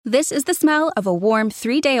This is the smell of a warm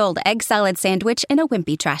 3-day-old egg salad sandwich in a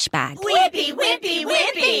wimpy trash bag. Wimpy, wimpy,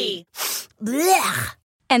 wimpy! Blech!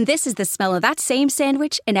 And this is the smell of that same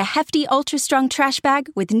sandwich in a hefty, ultra-strong trash bag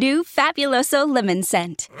with new Fabuloso lemon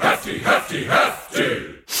scent. Hefty, hefty,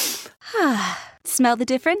 hefty! Smell the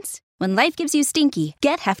difference? When life gives you stinky,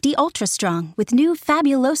 get Hefty Ultra Strong with new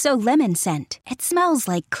Fabuloso lemon scent. It smells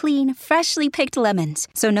like clean, freshly picked lemons.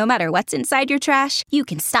 So no matter what's inside your trash, you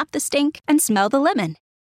can stop the stink and smell the lemon.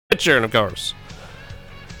 And of course,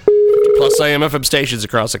 plus AM FM stations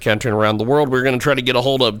across the country and around the world. We're going to try to get a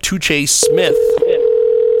hold of Touchy Smith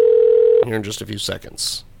here in just a few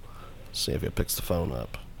seconds. See if he picks the phone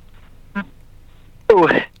up. Ooh.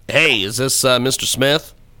 Hey, is this Mr.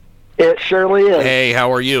 Smith? It surely is. Hey,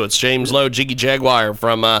 how are you? It's James Lowe, Jiggy Jaguar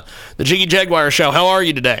from the Jiggy Jaguar Show. How are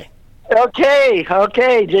you today? Okay,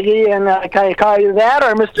 Jiggy, and can I call you that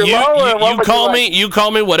or Mr. Lowe? Or you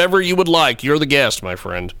call me whatever you would like. You're the guest, my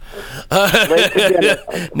friend. Late to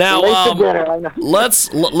dinner. Now, Dinner,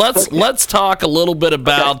 let's talk a little bit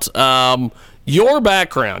about your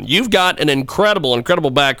background. You've got an incredible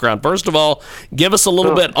background. First of all, give us a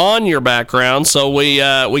little bit on your background so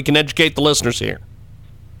we can educate the listeners here.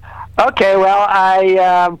 Okay, well,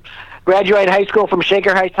 I graduated high school from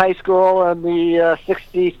Shaker Heights High School in the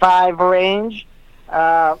 65 range,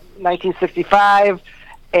 1965,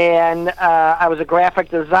 and I was a graphic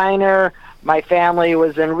designer. My family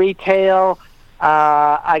was in retail.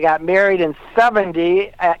 I got married in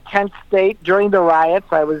 70 at Kent State during the riots.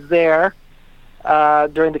 I was there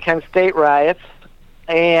during the Kent State riots,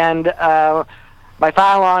 and my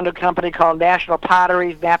father-in-law owned a company called National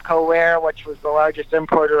Potteries, NAPCO Ware, which was the largest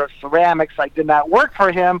importer of ceramics. I did not work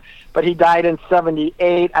for him, but he died in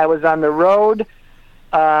 78. I was on the road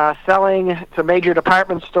selling to major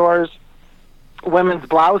department stores women's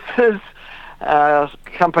blouses. A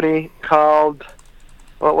company called,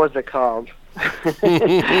 what was it called?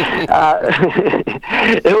 It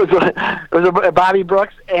was a Bobby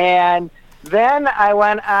Brooks. And then I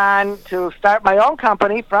went on to start my own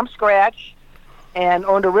company from scratch and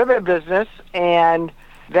owned a ribbon business, and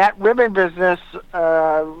that ribbon business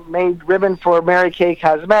made ribbon for Mary Kay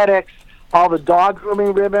Cosmetics, all the dog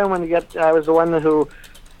grooming ribbon. I was the one who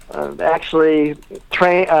actually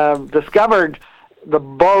discovered the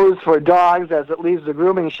bows for dogs as it leaves the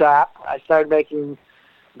grooming shop. I started making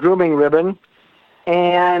grooming ribbon,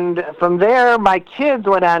 and from there, my kids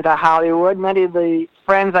went on to Hollywood. Many of the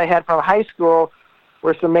friends I had from high school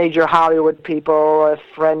were some major Hollywood people, a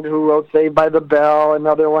friend who wrote Saved by the Bell and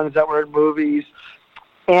other ones that were in movies.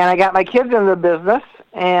 And I got my kids into the business,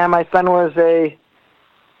 and my son was a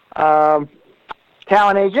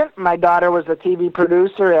talent agent. My daughter was a TV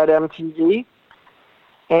producer at MTV.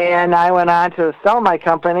 And I went on to sell my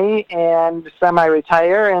company and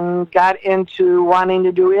semi-retire and got into wanting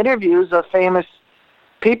to do interviews of famous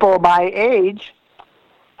people my age.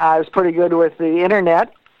 I was pretty good with the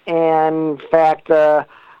Internet. And in fact, I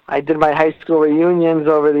did my high school reunions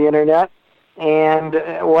over the Internet. And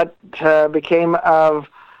what became of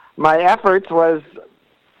my efforts was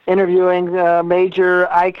interviewing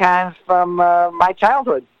major icons from my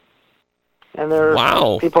childhood. And there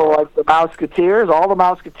are people like the Mouseketeers. All the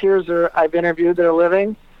Mouseketeers I've interviewed that are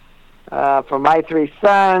living. From My Three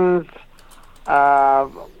Sons.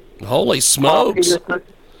 Holy smokes.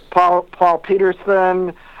 Paul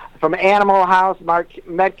Peterson. From Animal House, Mark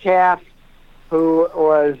Metcalf, who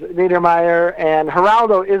was Niedermeyer, and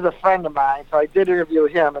Geraldo is a friend of mine, so I did interview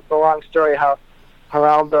him. It's a long story how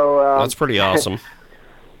Geraldo... That's pretty awesome.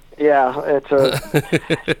 Yeah, it's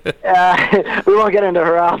we won't get into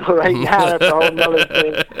Geraldo right now. That's a whole other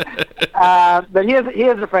thing. But he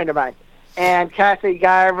is a friend of mine. And Kathy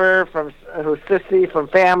Garver, who's Sissy from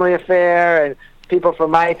Family Affair, and people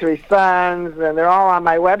from My Three Sons, and they're all on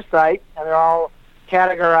my website, and they're all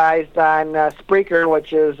categorized on Spreaker,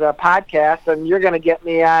 which is a podcast, and you're going to get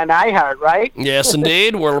me on iHeart, right? Yes,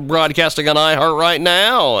 indeed. We're broadcasting on iHeart right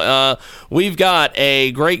now. We've got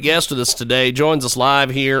a great guest with us today. Joins us live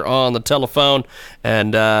here on the telephone,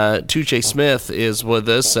 and Touchy Smith is with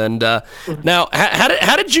us. And now,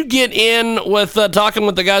 how did you get in with talking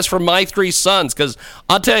with the guys from My Three Sons? Because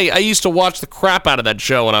I'll tell you, I used to watch the crap out of that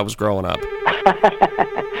show when I was growing up.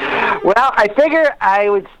 Well, I figure I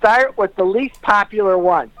would start with the least popular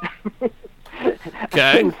one. Okay.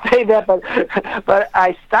 I didn't say that, but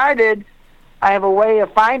I have a way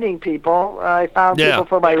of finding people. I found people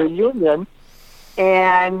for my reunion.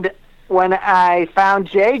 And when I found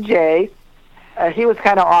JJ, he was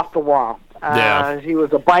kind of off the wall. He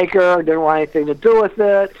was a biker, didn't want anything to do with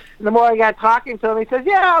it. And the more I got talking to him, he says,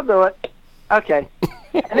 yeah, I'll do it. Okay.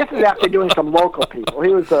 And this is after doing some local people. He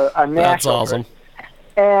was a national. That's awesome.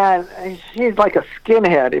 And he's like a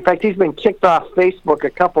skinhead. In fact, he's been kicked off Facebook a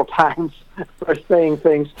couple times for saying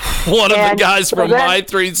things. One of the guys from My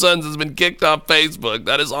Three Sons has been kicked off Facebook.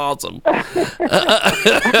 That is awesome.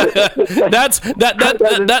 That's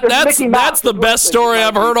the best story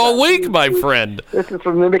I've heard all week, my friend. This is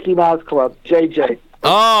from the Mickey Mouse Club, JJ.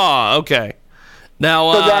 Oh, okay.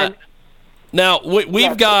 Now,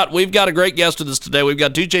 we've got a great guest with us today. We've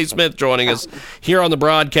got Touchy Smith joining us here on the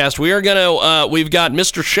broadcast. We've got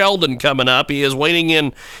Mr. Sheldon coming up. He is waiting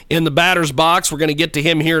in the batter's box. We're going to get to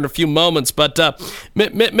him here in a few moments. But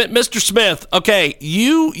Mr. Smith, okay,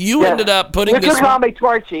 you ended up putting this. You can call me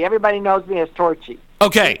Torchy. Everybody knows me as Torchy.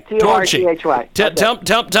 Okay, Torchy. Torchy.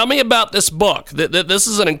 Tell me about this book. This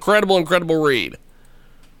is an incredible read.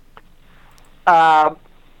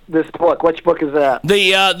 This book. Which book is that?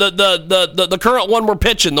 The current one we're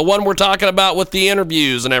pitching, the one we're talking about with the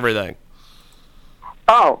interviews and everything.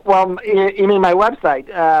 Oh, well, you mean my website,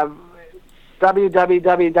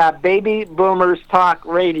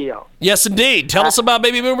 www.babyboomerstalkradio. Yes, indeed. Tell us about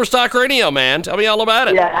Baby Boomers Talk Radio, man. Tell me all about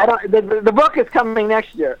it. Yeah, the book is coming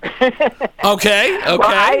next year. Okay.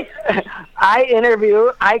 Well, I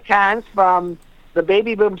interview icons from the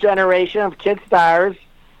baby boom generation of kid stars,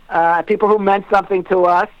 people who meant something to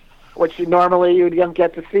us, which normally you don't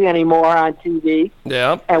get to see anymore on TV.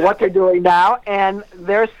 Yeah. And what they're doing now, and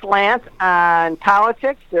their slant on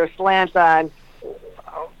politics, their slant on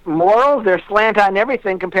morals, their slant on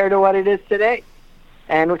everything compared to what it is today.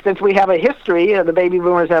 And since we have a history, the baby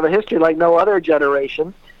boomers have a history like no other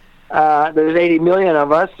generation, there's 80 million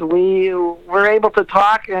of us, we're able to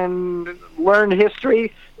talk and learn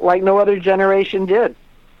history like no other generation did.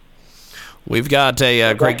 We've got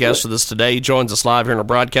a great guest with us today. He joins us live here in our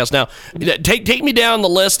broadcast. Now, take me down the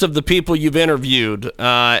list of the people you've interviewed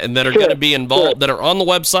and that are going to be involved, that are on the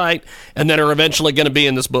website, and that are eventually going to be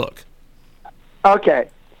in this book. Okay.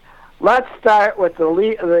 Let's start with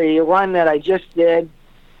the one that I just did,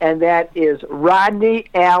 and that is Rodney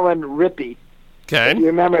Allen Rippey. Okay. You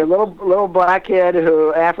remember a little black kid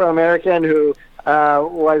Afro-American who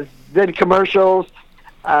did commercials,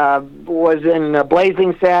 was in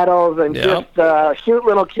Blazing Saddles, and just a cute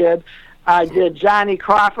little kid. I did Johnny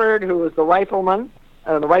Crawford, who was the rifleman's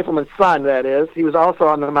son, that is. He was also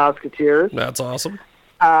on the Mouseketeers. That's awesome.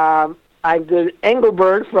 I did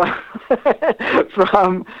Engelbert from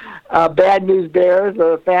Bad News Bears,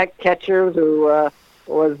 the fat catcher who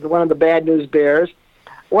was one of the Bad News Bears.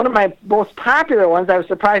 One of my most popular ones, I was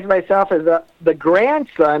surprised myself, is the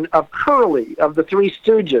grandson of Curly, of the Three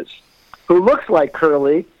Stooges, who looks like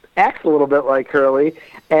Curly, acts a little bit like Curly,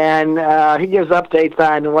 and he gives updates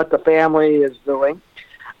on what the family is doing.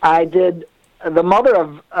 I did the mother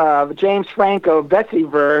of James Franco, Betsy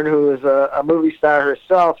Verne, who is a movie star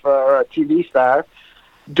herself, or a TV star.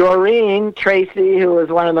 Doreen Tracy, who was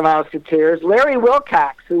one of the Mouseketeers. Larry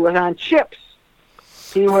Wilcox, who was on Chips.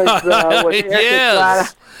 He was with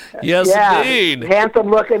yes, indeed.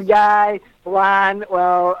 Handsome-looking guy, blonde.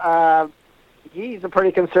 Well, he's a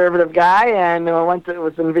pretty conservative guy, and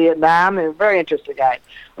was in Vietnam, and a very interesting guy.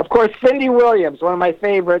 Of course, Cindy Williams, one of my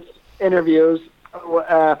favorites interviews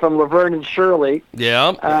from Laverne and Shirley. Yeah.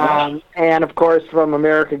 And, of course, from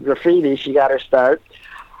American Graffiti, she got her start.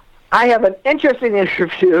 I have an interesting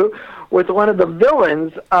interview with one of the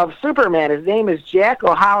villains of Superman. His name is Jack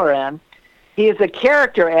O'Halloran. He is a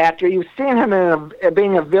character actor. You've seen him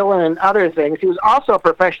being a villain in other things. He was also a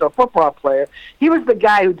professional football player. He was the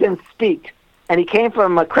guy who didn't speak, and he came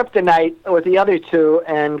from a kryptonite with the other two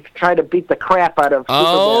and tried to beat the crap out of Superman.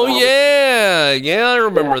 Oh, yeah, I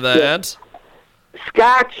remember that. Yeah.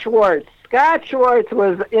 Scott Schwartz. Scott Schwartz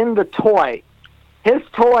was in The Toy. His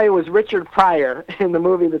toy was Richard Pryor in the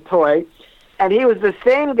movie The Toy, and he was the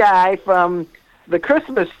same guy from The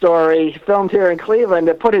Christmas Story, filmed here in Cleveland,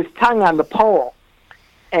 that put his tongue on the pole.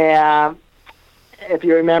 And if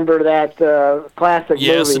you remember that classic movie.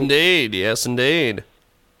 Yes, indeed.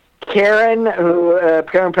 Karen,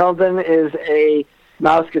 Karen Pendleton is a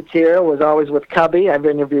Mouseketeer, was always with Cubby. I've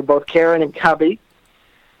interviewed both Karen and Cubby.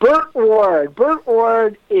 Burt Ward. Burt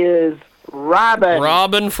Ward is Robin.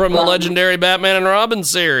 Robin from the legendary Batman and Robin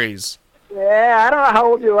series. Yeah, I don't know how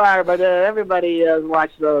old you are, but everybody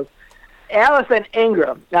watched those. Allison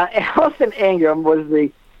Ingram. Now, Allison Ingram was the...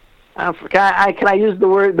 can I use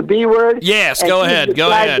the B word? Yes, go ahead.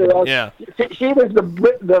 Yeah. She was the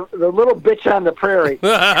little bitch on the prairie.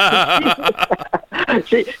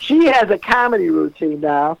 she has a comedy routine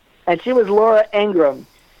now, and she was Laura Ingram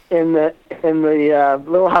in the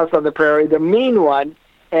Little House on the Prairie, the mean one,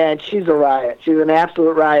 and she's a riot. She's an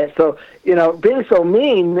absolute riot. So, being so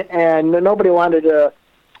mean, and nobody wanted to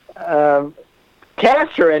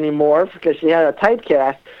cast her anymore because she had a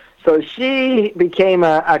typecast. So she became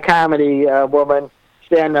a comedy woman,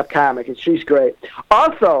 stand-up comic, and she's great.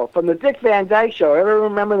 Also, from the Dick Van Dyke Show, ever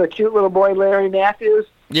remember the cute little boy Larry Matthews?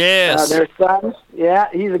 Yes. Their son? Yeah,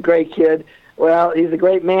 he's a great kid. Well, he's a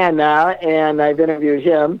great man now, and I've interviewed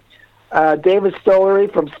him. David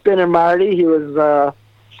Stollery from Spin and Marty, he was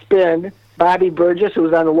Spin. Bobby Burgess, who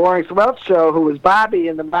was on the Lawrence Welch Show, who was Bobby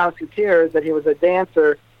in the Mouseketeers, and he was a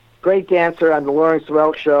dancer, great dancer on the Lawrence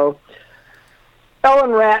Welch Show.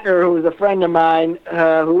 Ellen Ratner, who was a friend of mine,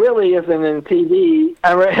 who really isn't in TV,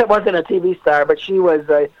 wasn't a TV star, but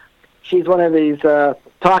she's one of these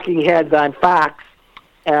talking heads on Fox,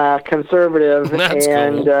 conservative, That's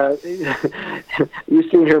and cool.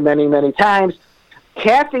 You've seen her many, many times.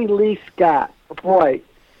 Kathy Lee Scott, boy,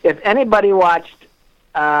 if anybody watched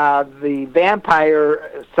the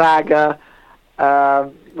vampire saga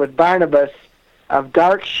with Barnabas of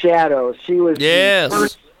Dark Shadows, she was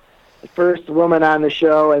Yes. the first woman on the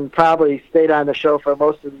show and probably stayed on the show for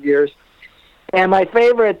most of the years. And my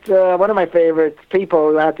favorite, one of my favorite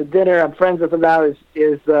people out to dinner, I'm friends with him now,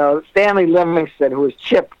 is Stanley Livingston, who was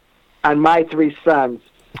Chip on My Three Sons.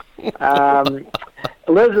 Mary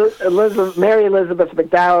Elizabeth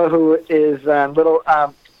McDowell, who is on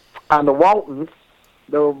the Waltons,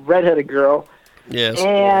 the redheaded girl. Yes.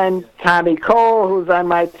 And Tommy Cole, who's on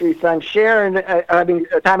My Three Sons. Sharon,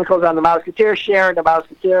 Tommy Cole's on the Mouseketeer. Sharon, the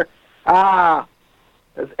Mouseketeer.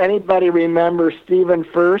 Does anybody remember Stephen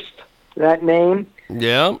First? That name?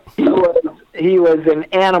 Yeah. He was in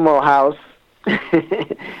Animal House,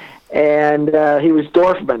 and he was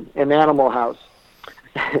Dorfman in Animal House.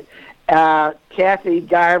 Kathy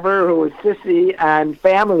Garver, who was Sissy on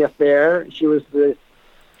Family Affair. She was the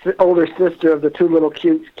older sister of the two little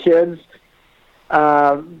cute kids.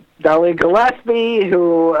 Dolly Gillespie,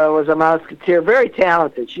 who was a Mouseketeer, very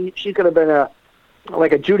talented. She could have been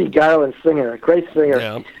like a Judy Garland singer, a great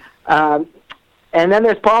singer. Yeah. And then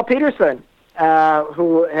there's Paul Peterson,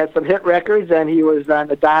 who had some hit records, and he was on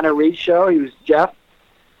the Donna Reed Show. He was Jeff,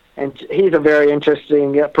 and he's a very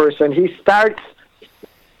interesting person. He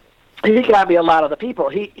got me a lot of the people.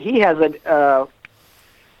 He has a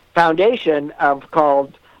foundation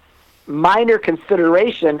called Minor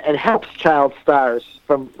Consideration, and helps child stars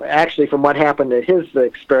from what happened to his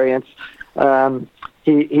experience.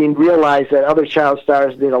 He realized that other child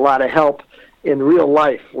stars need a lot of help in real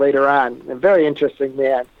life later on. A very interesting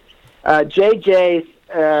man. JJ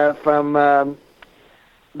from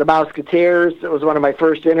the Mouseketeers, it was one of my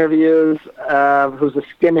first interviews, who's a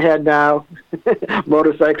skinhead now,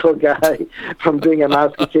 motorcycle guy from being a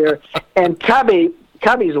Mouseketeer. And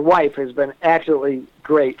Cubby's wife has been absolutely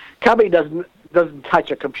great. Cubby doesn't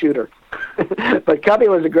touch a computer. But Cubby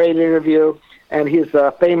was a great interview, and he's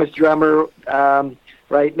a famous drummer.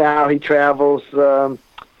 Right now he travels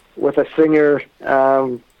with a singer,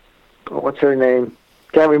 what's her name?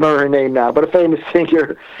 Can't remember her name now, but a famous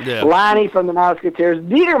singer. Yeah. Lonnie from the Mouseketeers.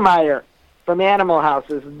 Niedermeyer from Animal House.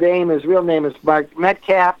 His real name is Mark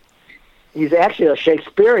Metcalf. He's actually a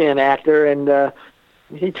Shakespearean actor, and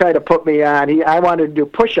he tried to put me on. I wanted to do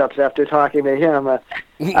push-ups after talking to him.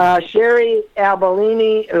 Sherry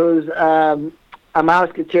Albolini, who's a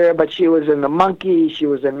Mouseketeer, but she was in The Monkey. She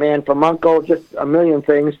was in Man from U.N.C.L.E., just a million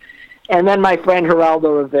things. And then my friend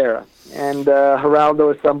Geraldo Rivera. And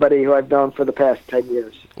Geraldo is somebody who I've known for the past 10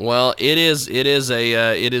 years. Well, it is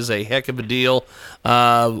a heck of a deal.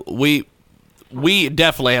 We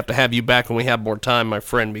definitely have to have you back when we have more time, my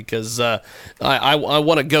friend, because I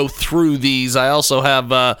want to go through these. I also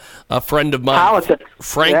have a friend of mine, Politics.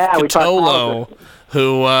 Frank Catolo,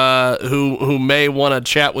 who may want to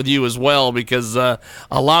chat with you as well, because a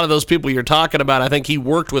lot of those people you're talking about, I think he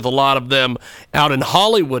worked with a lot of them out in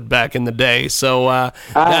Hollywood back in the day. So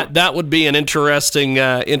that would be an interesting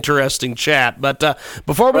chat. But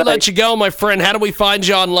before we let you go, my friend, how do we find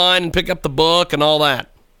you online and pick up the book and all that?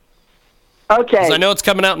 Okay. 'Cause I know it's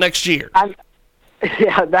coming out next year. I'm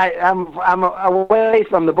away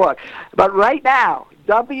from the book. But right now,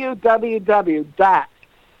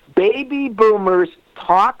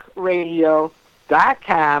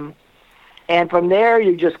 www.babyboomerstalkradio.com, and from there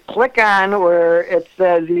you just click on where it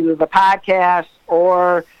says either the podcast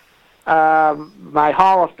or my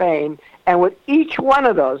Hall of Fame. And with each one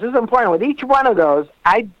of those, this is important, with each one of those,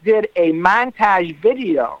 I did a montage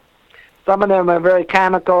video. Some of them are very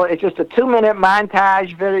comical. It's just a 2-minute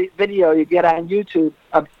montage video you get on YouTube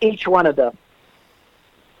of each one of them.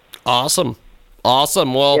 Awesome.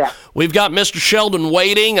 Well, Yeah. We've got Mr. Sheldon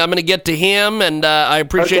waiting. I'm going to get to him, and I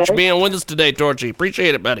appreciate you being with us today, Torchy.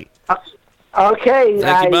 Appreciate it, buddy. Okay,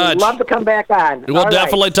 Thank you much. I'd love to come back on. We'll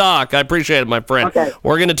definitely talk. I appreciate it, my friend. Okay.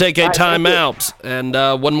 We're going to take a All right, time thank you. out,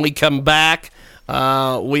 and when we come back,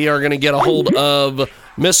 we are going to get a hold of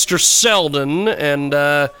Mr. Selden and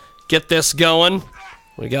get this going.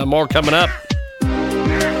 We got more coming up.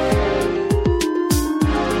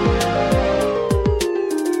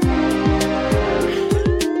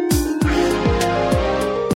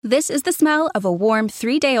 This is the smell of a warm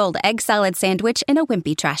 3-day-old egg salad sandwich in a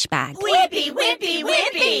wimpy trash bag. Wimpy, wimpy,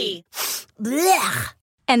 wimpy. Blech.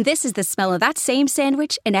 And this is the smell of that same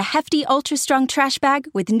sandwich in a hefty, ultra-strong trash bag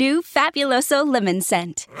with new Fabuloso lemon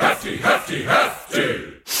scent. Hefty, hefty,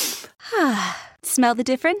 hefty. Smell the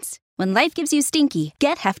difference? When life gives you stinky,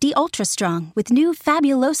 get Hefty Ultra Strong with new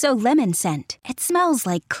Fabuloso lemon scent. It smells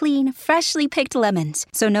like clean, freshly picked lemons.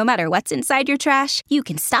 So no matter what's inside your trash, you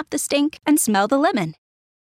can stop the stink and smell the lemon.